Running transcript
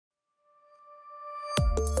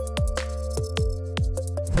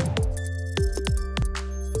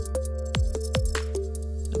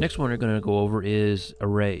Next one we're going to go over is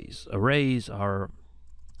arrays. Arrays are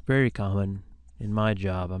very common in my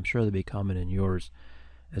job. I'm sure they'll be common in yours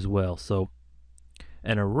as well. So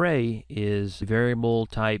an array is a variable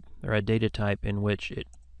type or a data type in which it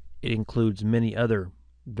includes many other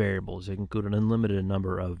variables. It can include an unlimited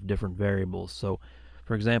number of different variables. So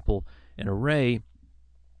for example, an array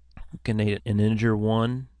can contain an integer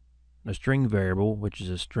 1, a string variable, which is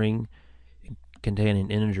a string containing an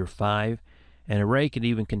integer 5. An array can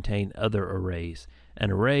even contain other arrays. An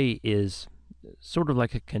array is sort of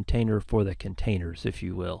like a container for the containers, if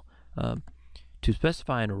you will. To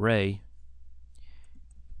specify an array,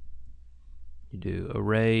 you do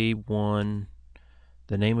array1,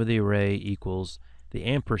 the name of the array equals the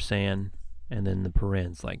ampersand, and then the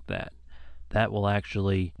parens like that. That will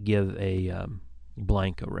actually give a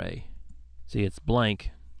blank array. See, it's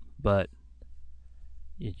blank, but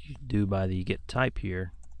you do by the get type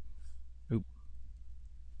here.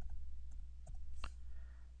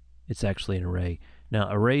 It's actually an array. Now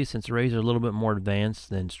arrays, since arrays are a little bit more advanced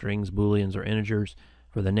than strings, booleans, or integers,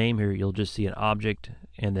 for the name here you'll just see an object,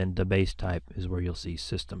 and then the base type is where you'll see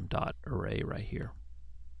system.array right here.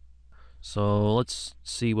 So let's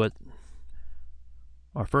see what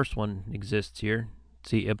our first one exists here.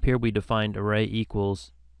 See, up here we defined array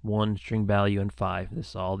equals 1 string value and 5.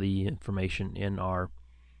 This is all the information in our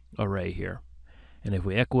array here. And if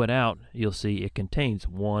we echo it out, you'll see it contains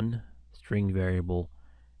 1 string variable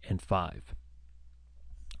and 5.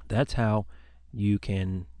 That's how you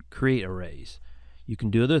can create arrays. You can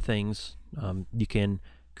do other things. You can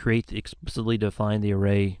explicitly define the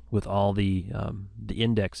array with all the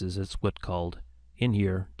indexes, that's what's called, in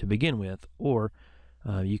here to begin with, or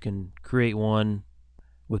you can create one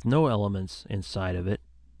with no elements inside of it,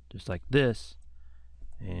 just like this.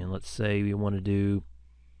 And let's say we want to do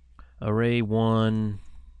array1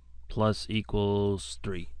 plus equals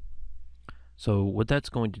 3. So what that's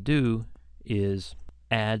going to do is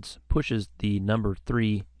pushes the number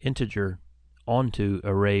 3 integer onto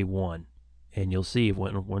array1, and you'll see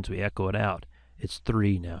once we echo it out, it's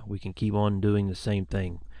 3 now. We can keep on doing the same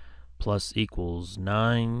thing. Plus equals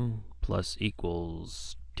 9, plus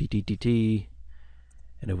equals t.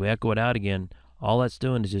 And if we echo it out again, all that's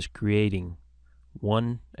doing is just creating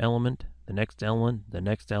one element, the next element, the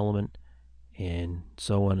next element, and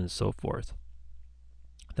so on and so forth.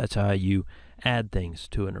 That's how you add things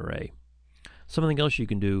to an array. Something else you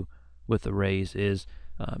can do with arrays is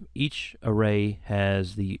each array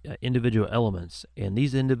has the individual elements, and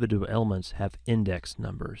these individual elements have index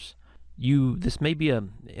numbers. This may be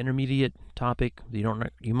an intermediate topic.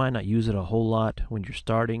 You might not use it a whole lot when you're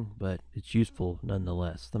starting, but it's useful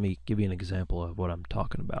nonetheless. Let me give you an example of what I'm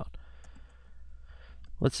talking about.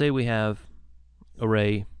 Let's say we have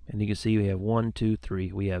array, and you can see we have 1, 2,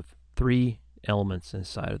 3. We have 3 elements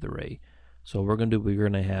inside of the array. So we're going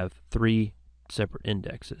to have 3 separate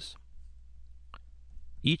indexes.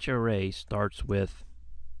 Each array starts with,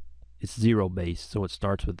 it's 0 based, so it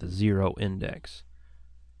starts with the 0 index.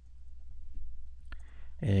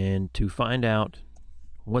 And to find out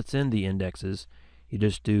what's in the indexes, you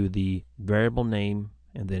just do the variable name,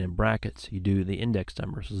 and then in brackets you do the index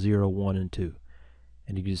numbers, 0, 1, and 2.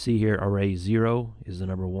 And you can see here array 0 is the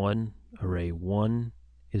number 1, array 1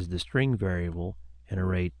 is the string variable, and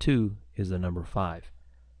array 2 is the number 5.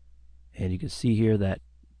 And you can see here that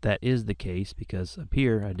that is the case because up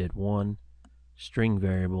here I did 1 string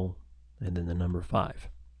variable and then the number 5.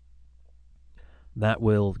 That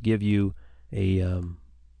will give you a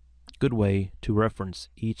good way to reference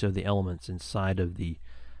each of the elements inside of the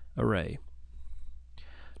array.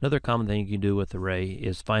 Another common thing you can do with array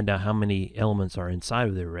is find out how many elements are inside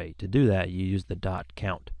of the array. To do that, you use the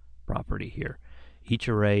 .count property here. Each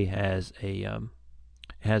array has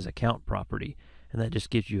a count property, and that just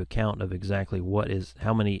gives you a count of exactly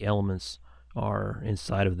how many elements are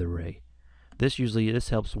inside of the array. This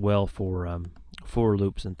helps well for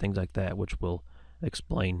loops and things like that, which we'll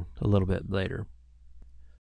explain a little bit later.